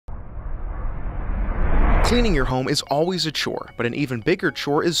Cleaning your home is always a chore, but an even bigger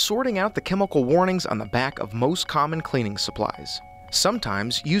chore is sorting out the chemical warnings on the back of most common cleaning supplies.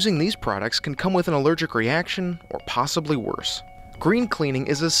 Sometimes, using these products can come with an allergic reaction, or possibly worse. Green cleaning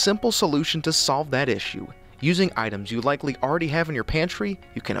is a simple solution to solve that issue. Using items you likely already have in your pantry,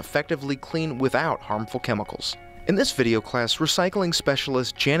 you can effectively clean without harmful chemicals. In this video class, recycling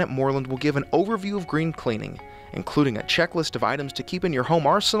specialist Janet Moreland will give an overview of green cleaning, including a checklist of items to keep in your home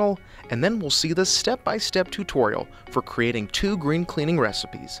arsenal, and then we'll see the step-by-step tutorial for creating 2 green cleaning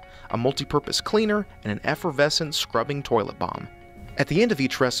recipes, a multi-purpose cleaner and an effervescent scrubbing toilet bomb. At the end of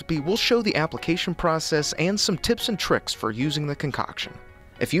each recipe, we'll show the application process and some tips and tricks for using the concoction.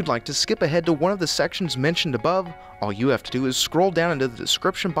 If you'd like to skip ahead to one of the sections mentioned above, all you have to do is scroll down into the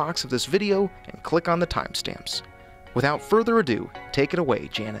description box of this video and click on the timestamps. Without further ado, take it away,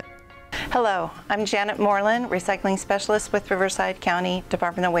 Janet. Hello, I'm Janet Moreland, Recycling Specialist with Riverside County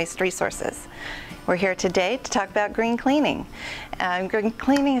Department of Waste Resources. We're here today to talk about green cleaning. Green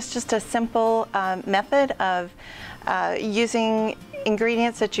cleaning is just a simple method of using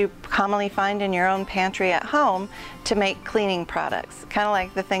ingredients that you commonly find in your own pantry at home to make cleaning products, kind of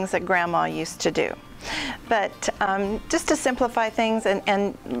like the things that Grandma used to do. But just to simplify things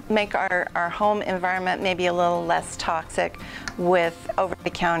and make our home environment maybe a little less toxic with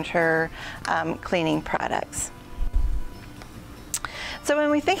over-the-counter cleaning products. So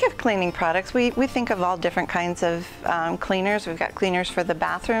when we think of cleaning products, we think of all different kinds of cleaners. We've got cleaners for the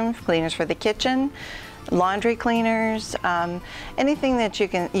bathroom, cleaners for the kitchen, laundry cleaners, anything that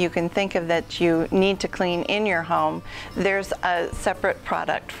you can think of that you need to clean in your home, there's a separate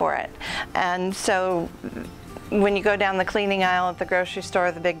product for it. And so when you go down the cleaning aisle at the grocery store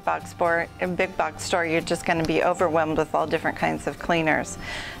or the big box store, you're just going to be overwhelmed with all different kinds of cleaners.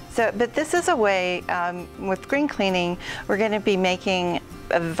 So, but this is a way, with green cleaning, we're going to be making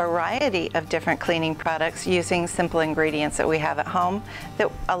a variety of different cleaning products using simple ingredients that we have at home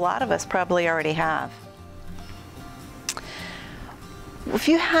that a lot of us probably already have. If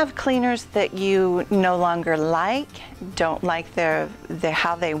you have cleaners that you no longer like, don't like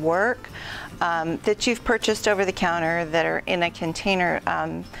how they work, that you've purchased over the counter that are in a container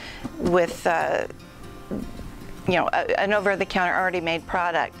with an over-the-counter already made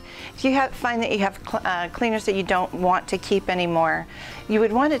product. If you find that you have cleaners that you don't want to keep anymore, you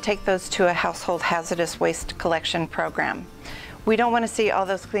would want to take those to a household hazardous waste collection program. We don't want to see all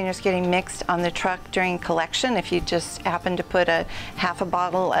those cleaners getting mixed on the truck during collection. If you just happen to put half a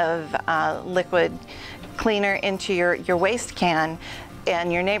bottle of liquid cleaner into your waste can,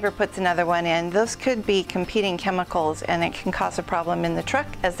 and your neighbor puts another one in, those could be competing chemicals and it can cause a problem in the truck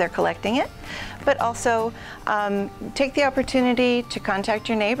as they're collecting it. But also take the opportunity to contact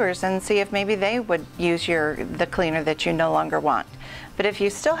your neighbors and see if maybe they would use the cleaner that you no longer want. But if you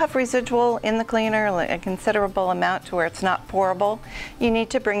still have residual in the cleaner, a considerable amount to where it's not pourable, you need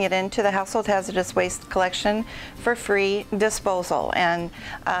to bring it into the household hazardous waste collection for free disposal. And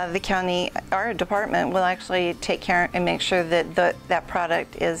the county, our department, will actually take care and make sure that that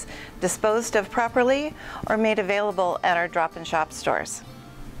product is disposed of properly or made available at our drop-and-shop stores.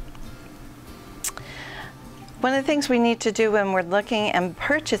 One of the things we need to do when we're looking and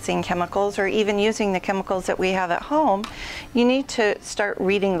purchasing chemicals or even using the chemicals that we have at home, you need to start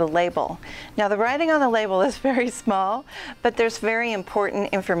reading the label. Now the writing on the label is very small, but there's very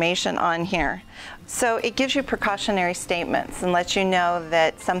important information on here. So it gives you precautionary statements and lets you know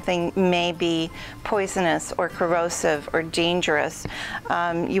that something may be poisonous or corrosive or dangerous.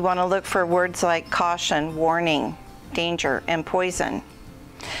 You want to look for words like caution, warning, danger, and poison.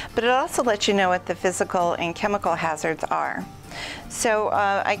 But it also lets you know what the physical and chemical hazards are. So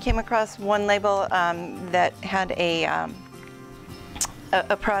I came across one label that had a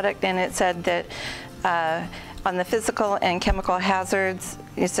product, and it said that on the physical and chemical hazards,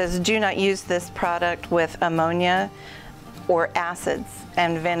 it says do not use this product with ammonia or acids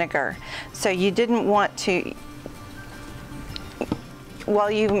and vinegar. So you didn't want to, while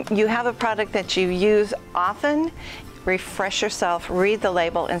you have a product that you use often, refresh yourself, read the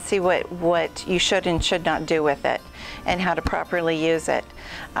label, and see what you should and should not do with it and how to properly use it.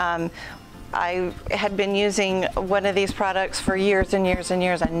 I had been using one of these products for years and years and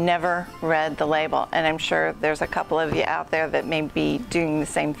years. I never read the label, and I'm sure there's a couple of you out there that may be doing the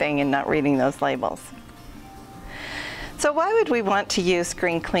same thing and not reading those labels. So why would we want to use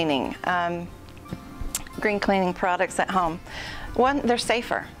green cleaning products at home? One, they're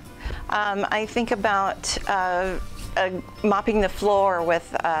safer. I think about mopping the floor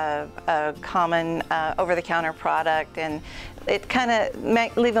with a common over-the-counter product, and it kind of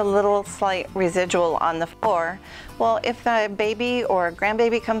might leave a little slight residual on the floor. Well, if a baby or a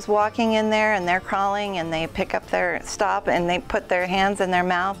grandbaby comes walking in there and they're crawling and they pick up their stop and they put their hands in their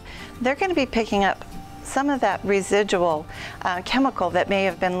mouth, they're going to be picking up some of that residual chemical that may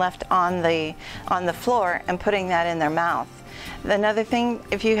have been left on the floor and putting that in their mouth. Another thing,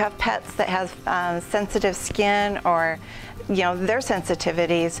 if you have pets that have sensitive skin or their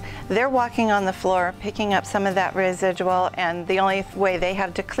sensitivities, they're walking on the floor picking up some of that residual, and the only way they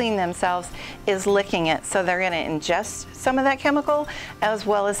have to clean themselves is licking it. So they're going to ingest some of that chemical, as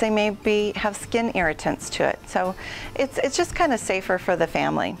well as they may have skin irritants to it. So it's just kind of safer for the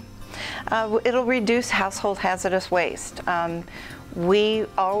family. It'll reduce household hazardous waste. We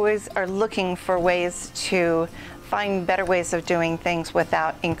always are looking for ways to find better ways of doing things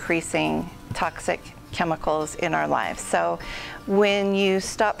without increasing toxic chemicals in our lives. So when you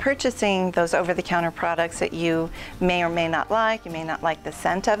stop purchasing those over-the-counter products that you may or may not like, you may not like the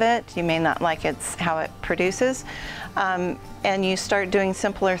scent of it, you may not like how it produces, and you start doing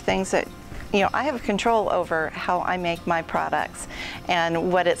simpler things that I have control over how I make my products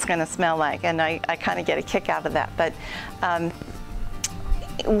and what it's going to smell like, and I kind of get a kick out of that. But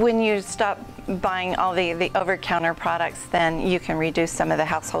when you stop buying all the over-counter products, then you can reduce some of the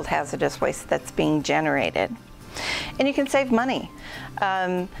household hazardous waste that's being generated. And you can save money.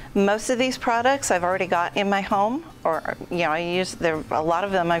 Most of these products I've already got in my home, or a lot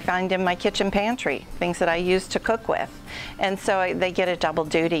of them I find in my kitchen pantry, things that I use to cook with. And so they get a double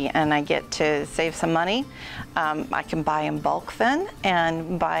duty, and I get to save some money. I can buy in bulk then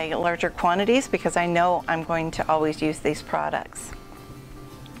and buy larger quantities because I know I'm going to always use these products.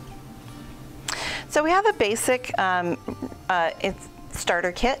 So we have a basic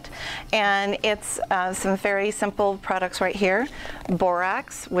starter kit, and it's some very simple products right here.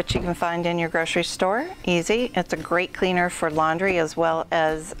 Borax, which you can find in your grocery store, easy. It's a great cleaner for laundry as well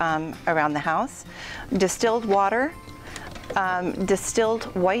as around the house. Distilled water, distilled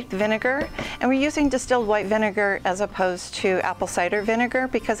white vinegar, and we're using distilled white vinegar as opposed to apple cider vinegar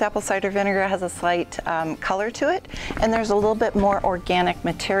because apple cider vinegar has a slight color to it, and there's a little bit more organic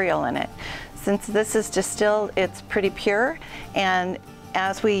material in it. Since this is distilled, it's pretty pure, and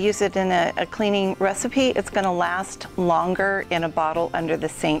as we use it in a cleaning recipe, it's going to last longer in a bottle under the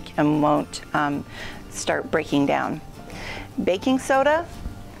sink and won't start breaking down. Baking soda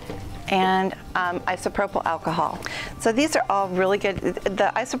and isopropyl alcohol. So these are all really good.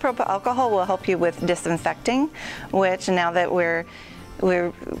 The isopropyl alcohol will help you with disinfecting, which now that we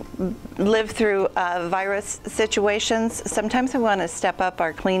live through virus situations, sometimes we want to step up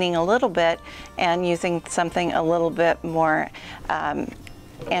our cleaning a little bit and using something a little bit more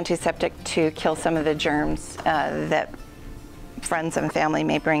antiseptic to kill some of the germs that friends and family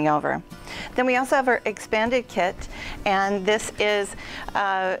may bring over. Then we also have our expanded kit, and this is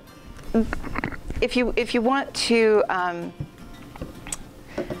if you want to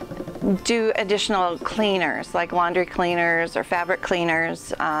do additional cleaners like laundry cleaners or fabric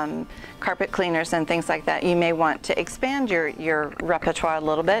cleaners, carpet cleaners and things like that, you may want to expand your repertoire a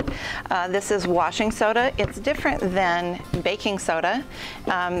little bit. This is washing soda. It's different than baking soda.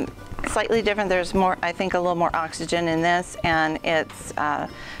 Slightly different. There's more, I think, a little more oxygen in this, and it's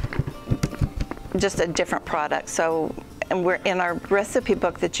just a different product. So, and we're in our recipe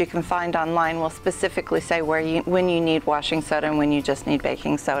book that you can find online, we'll specifically say when you need washing soda and when you just need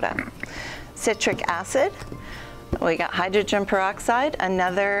baking soda. Citric acid. We got hydrogen peroxide,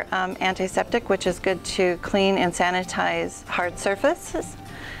 another antiseptic, which is good to clean and sanitize hard surfaces.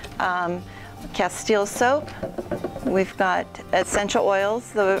 Castile soap. We've got essential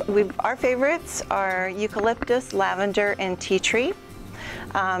oils. Our favorites are eucalyptus, lavender, and tea tree.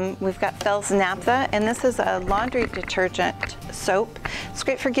 We've got Fels Naphtha, and this is a laundry detergent soap. It's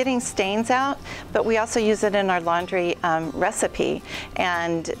great for getting stains out, but we also use it in our laundry recipe.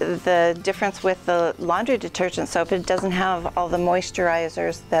 And the difference with the laundry detergent soap, it doesn't have all the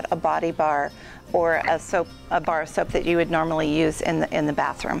moisturizers that a body bar or a bar of soap that you would normally use in the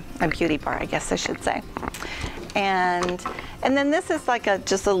bathroom, a beauty bar, I guess I should say. And then this is like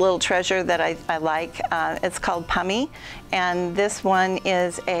just a little treasure that I like. It's called pumice, and this one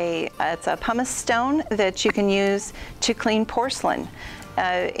is it's a pumice stone that you can use to clean porcelain.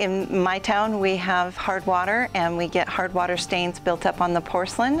 In my town, we have hard water, and we get hard water stains built up on the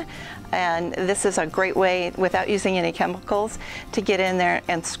porcelain. And this is a great way, without using any chemicals, to get in there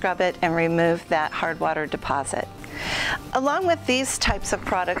and scrub it and remove that hard water deposit. Along with these types of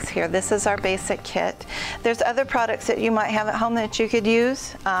products here, this is our basic kit. There's other products that you might have at home that you could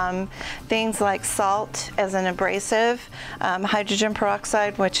use. Things like salt as an abrasive, hydrogen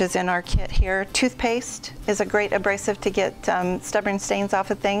peroxide, which is in our kit here. Toothpaste is a great abrasive to get stubborn stains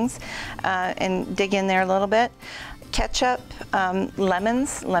off of things and dig in there a little bit. Ketchup,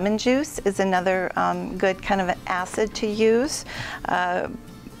 lemon juice is another good kind of an acid to use. There's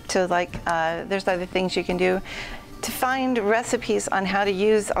other things you can do. To find recipes on how to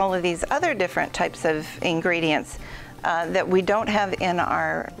use all of these other different types of ingredients that we don't have in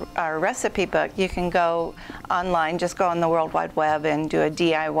our recipe book, you can go online, just go on the World Wide Web and do a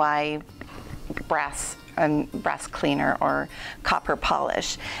DIY brass cleaner or copper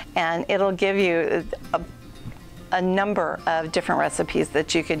polish, and it'll give you a number of different recipes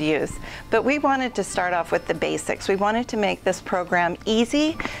that you could use. But we wanted to start off with the basics. We wanted to make this program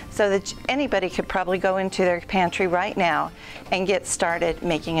easy so that anybody could probably go into their pantry right now and get started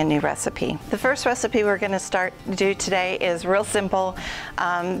making a new recipe. The first recipe we're going to do today is real simple.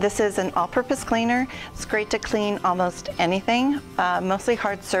 This is an all-purpose cleaner. It's great to clean almost anything, mostly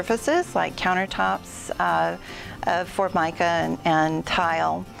hard surfaces like countertops, formica and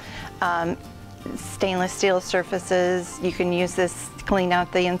tile. Stainless steel surfaces. You can use this to clean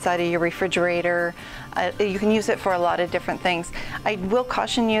out the inside of your refrigerator. You can use it for a lot of different things. I will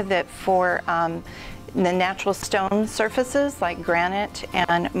caution you that for the natural stone surfaces like granite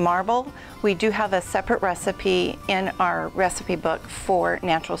and marble, we do have a separate recipe in our recipe book for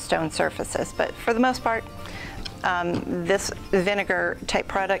natural stone surfaces. But for the most part, this vinegar type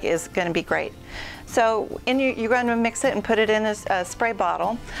product is going to be great. So you're going to mix it and put it in a spray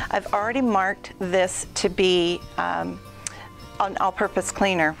bottle. I've already marked this to be an all-purpose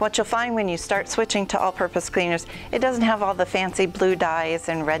cleaner. What you'll find when you start switching to all-purpose cleaners, it doesn't have all the fancy blue dyes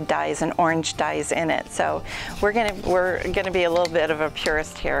and red dyes and orange dyes in it. So we're gonna be a little bit of a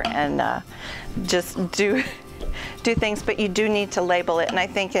purist here and just do things, but you do need to label it. And I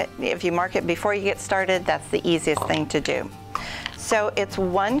think if you mark it before you get started, that's the easiest thing to do. So it's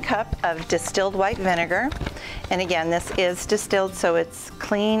 1 cup of distilled white vinegar. And again, this is distilled, so it's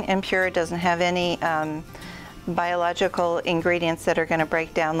clean and pure. It doesn't have any biological ingredients that are going to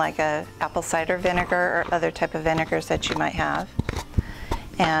break down like a apple cider vinegar or other type of vinegars that you might have.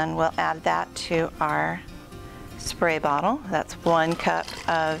 And we'll add that to our spray bottle. That's 1 cup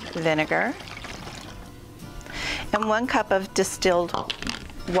of vinegar. And 1 cup of distilled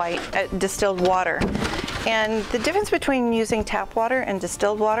water. And the difference between using tap water and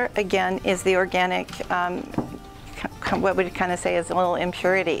distilled water, again, is the organic, what we'd kind of say is little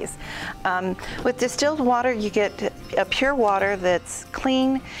impurities. With distilled water, you get a pure water that's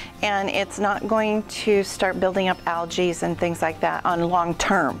clean, and it's not going to start building up algae and things like that on long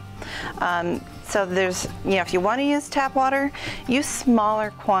term. So there's, if you want to use tap water, use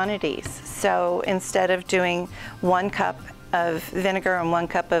smaller quantities. So instead of doing 1 cup of vinegar and 1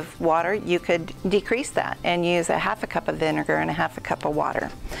 cup of water, you could decrease that and use a ½ cup of vinegar and a ½ cup of water.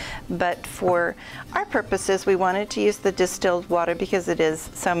 But for our purposes, we wanted to use the distilled water because it is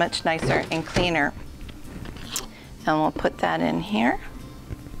so much nicer and cleaner. And we'll put that in here.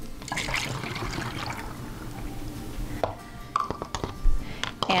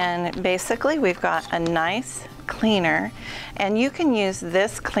 And basically we've got a nice cleaner, and you can use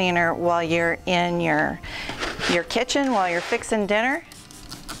this cleaner while you're in your kitchen, while you're fixing dinner.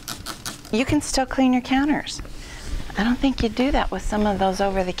 You can still clean your counters. I don't think you do that with some of those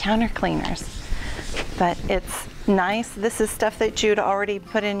over-the-counter cleaners, but it's nice. This is stuff that you'd already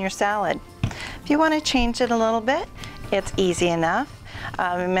put in your salad. If you want to change it a little bit, it's easy enough.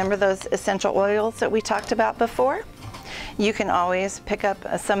 Remember those essential oils that we talked about before? You can always pick up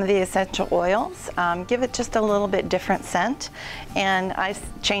some of the essential oils, give it just a little bit different scent. And I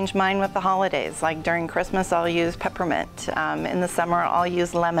change mine with the holidays. Like during Christmas, I'll use peppermint. In the summer, I'll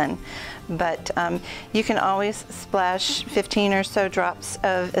use lemon. But you can always splash 15 or so drops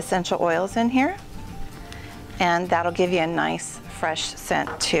of essential oils in here, and that'll give you a nice fresh scent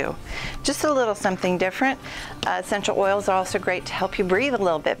too. Just a little something different. Essential oils are also great to help you breathe a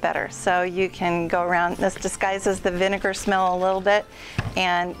little bit better. So you can go around, this disguises the vinegar smell a little bit,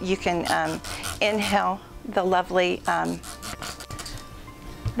 and you can inhale the lovely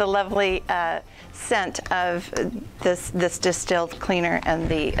scent of this distilled cleaner and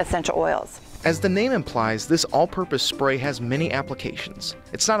the essential oils. As the name implies, this all-purpose spray has many applications.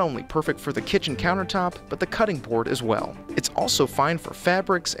 It's not only perfect for the kitchen countertop, but the cutting board as well. It's also fine for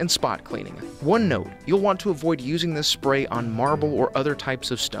fabrics and spot cleaning. One note, you'll want to avoid using this spray on marble or other types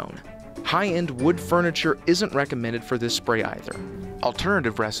of stone. High-end wood furniture isn't recommended for this spray either.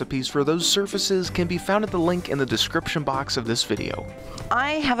 Alternative recipes for those surfaces can be found at the link in the description box of this video.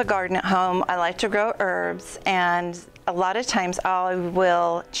 I have a garden at home. I like to grow herbs, and a lot of times I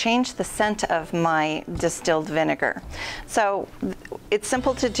will change the scent of my distilled vinegar. So it's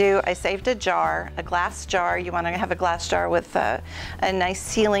simple to do. I saved a jar, a glass jar. You want to have a glass jar with a nice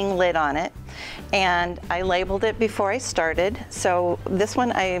sealing lid on it. And I labeled it before I started. So this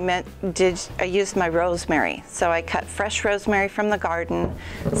one I used my rosemary. So I cut fresh rosemary from the garden,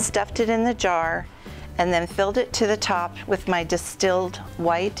 stuffed it in the jar, and then filled it to the top with my distilled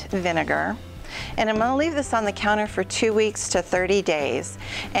white vinegar. And I'm going to leave this on the counter for 2 weeks to 30 days.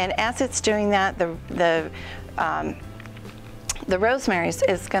 And as it's doing that, the rosemary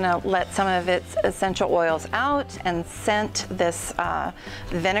is going to let some of its essential oils out and scent this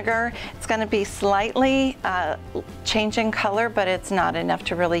vinegar. It's going to be slightly changing color, but it's not enough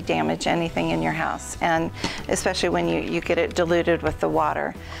to really damage anything in your house, and especially when you get it diluted with the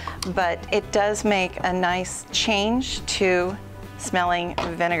water. But it does make a nice change to smelling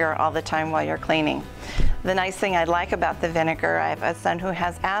vinegar all the time while you're cleaning. The nice thing I like about the vinegar, I have a son who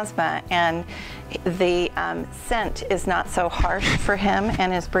has asthma, and the scent is not so harsh for him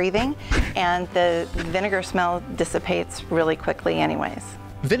and his breathing, and the vinegar smell dissipates really quickly anyways.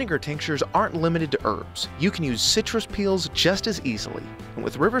 Vinegar tinctures aren't limited to herbs. You can use citrus peels just as easily. And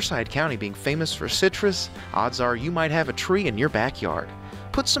with Riverside County being famous for citrus, odds are you might have a tree in your backyard.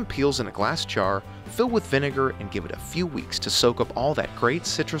 Put some peels in a glass jar, fill with vinegar, and give it a few weeks to soak up all that great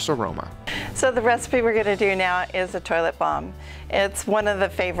citrus aroma. So the recipe we're going to do now is a toilet balm. It's one of the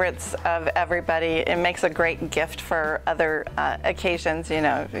favorites of everybody. It makes a great gift for other occasions, you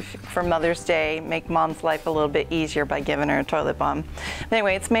know, for Mother's Day, make mom's life a little bit easier by giving her a toilet balm. But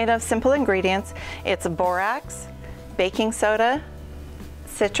anyway, it's made of simple ingredients. It's borax, baking soda,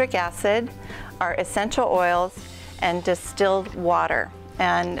 citric acid, our essential oils, and distilled water.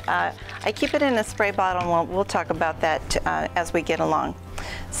 And I keep it in a spray bottle, and we'll talk about that as we get along.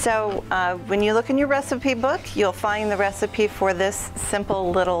 So when you look in your recipe book, you'll find the recipe for this simple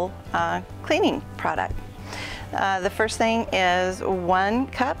little cleaning product. The first thing is 1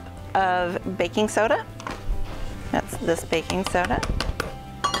 cup of baking soda. That's this baking soda.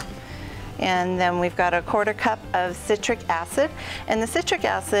 And then we've got a 1/4 cup of citric acid. And the citric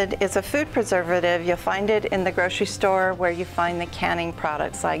acid is a food preservative. You'll find it in the grocery store where you find the canning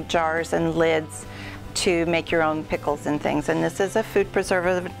products like jars and lids to make your own pickles and things. And this is a food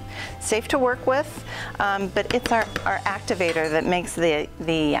preservative, safe to work with, but it's our activator that makes the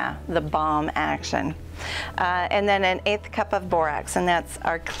balm action. And then an 1/8 cup of borax, and that's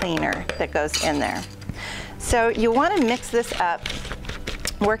our cleaner that goes in there. So you want to mix this up.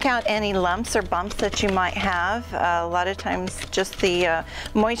 Work out any lumps or bumps that you might have. A lot of times just the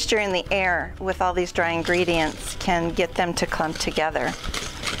moisture in the air with all these dry ingredients can get them to clump together.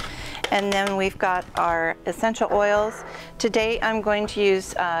 And then we've got our essential oils. Today I'm going to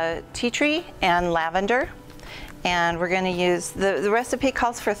use tea tree and lavender. And we're going to use, the recipe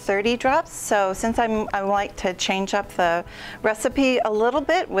calls for 30 drops, so since I like to change up the recipe a little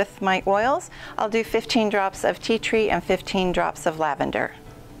bit with my oils, I'll do 15 drops of tea tree and 15 drops of lavender.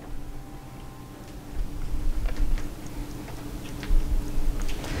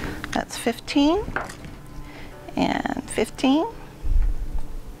 That's 15 and 15.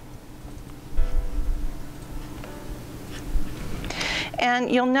 And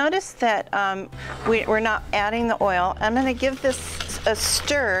you'll notice that we're not adding the oil. I'm going to give this a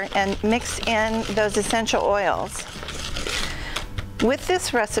stir and mix in those essential oils. With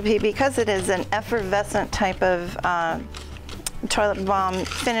this recipe, because it is an effervescent type of toilet balm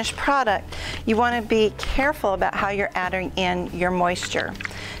finished product, you want to be careful about how you're adding in your moisture.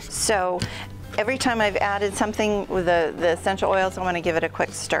 So every time I've added something with the essential oils, I want to give it a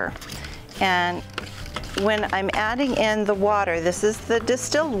quick stir. And when I'm adding in the water, this is the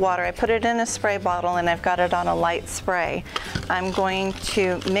distilled water. I put it in a spray bottle and I've got it on a light spray. I'm going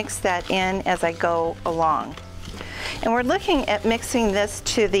to mix that in as I go along. And we're looking at mixing this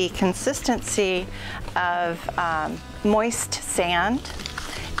to the consistency of moist sand,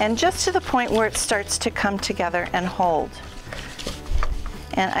 and just to the point where it starts to come together and hold.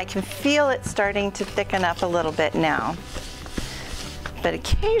 And I can feel it starting to thicken up a little bit now. But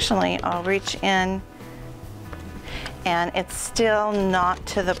occasionally I'll reach in and it's still not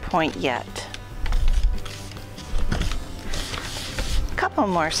to the point yet. A couple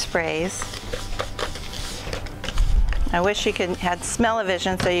more sprays. I wish you had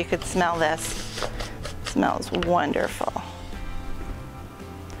smell-o-vision so you could smell this. It smells wonderful.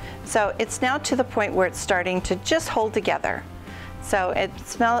 So it's now to the point where it's starting to just hold together. So it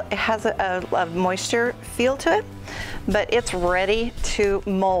has a moisture feel to it, but it's ready to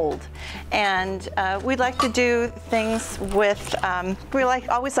mold. And we like to do things with, we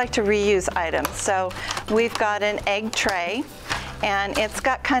always like to reuse items. So we've got an egg tray, and it's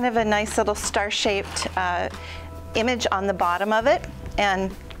got kind of a nice little star-shaped image on the bottom of it.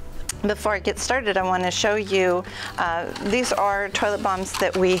 And before I get started, I want to show you, these are toilet bombs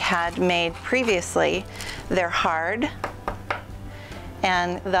that we had made previously. They're hard,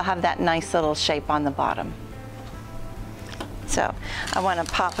 and they'll have that nice little shape on the bottom. So I want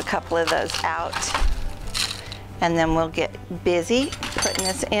to pop a couple of those out, and then we'll get busy putting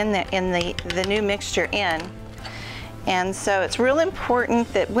this in the new mixture in. And so it's real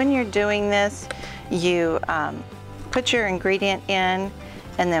important that when you're doing this, you put your ingredient in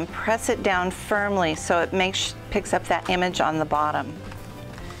and then press it down firmly so it picks up that image on the bottom.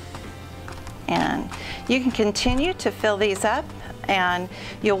 And you can continue to fill these up, and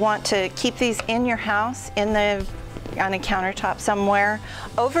you'll want to keep these in your house on a countertop somewhere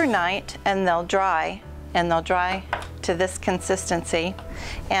overnight, and they'll dry to this consistency.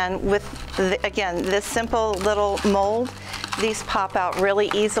 And with, again, this simple little mold, these pop out really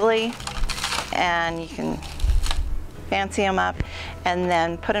easily, and you can fancy them up and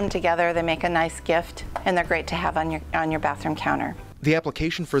then put them together. They make a nice gift, and they're great to have on your bathroom counter. The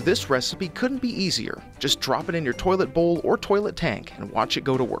application for this recipe couldn't be easier. Just drop it in your toilet bowl or toilet tank and watch it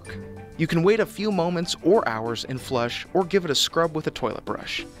go to work. You can wait a few moments or hours and flush, or give it a scrub with a toilet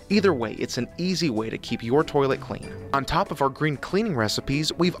brush. Either way, it's an easy way to keep your toilet clean. On top of our green cleaning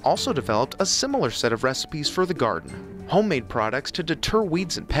recipes, we've also developed a similar set of recipes for the garden. Homemade products to deter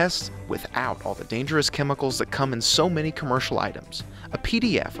weeds and pests without all the dangerous chemicals that come in so many commercial items. A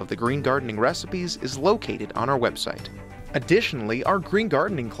PDF of the green gardening recipes is located on our website. Additionally, our green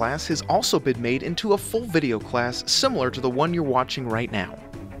gardening class has also been made into a full video class similar to the one you're watching right now.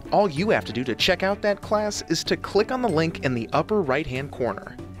 All you have to do to check out that class is to click on the link in the upper right-hand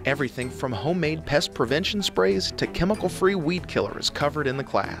corner. Everything from homemade pest prevention sprays to chemical-free weed killer is covered in the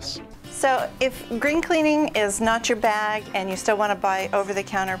class. So if green cleaning is not your bag and you still want to buy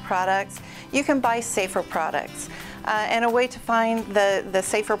over-the-counter products, you can buy safer products. And a way to find the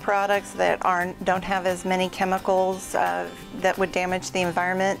safer products that don't have as many chemicals that would damage the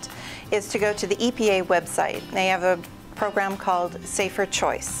environment is to go to the EPA website. They have a program called Safer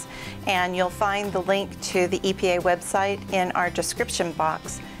Choice, and you'll find the link to the EPA website in our description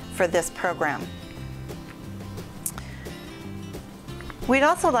box for this program. We'd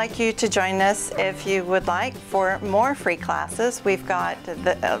also like you to join us, if you would like, for more free classes. We've got,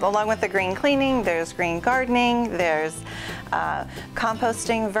 along with the green cleaning, there's green gardening, there's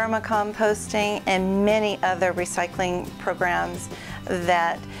composting, vermicomposting, and many other recycling programs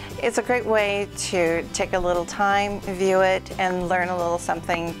that it's a great way to take a little time, view it, and learn a little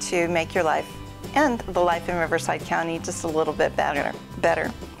something to make your life and the life in Riverside County just a little bit better.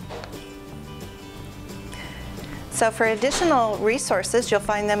 So for additional resources, you'll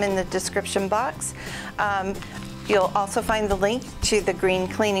find them in the description box. You'll also find the link to the green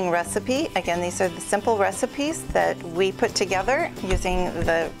cleaning recipe. Again, these are the simple recipes that we put together using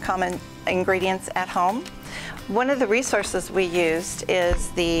the common ingredients at home. One of the resources we used is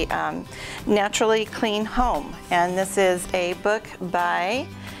the Naturally Clean Home, and this is a book by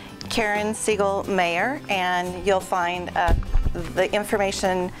Karen Siegel-Mayer, and you'll find the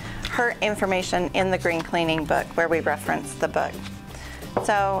information, her information, in the green cleaning book where we reference the book.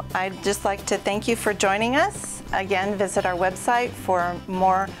 So I'd just like to thank you for joining us. Again, visit our website for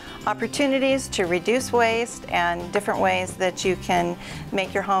more opportunities to reduce waste and different ways that you can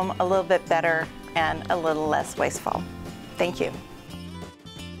make your home a little bit better and a little less wasteful. Thank you.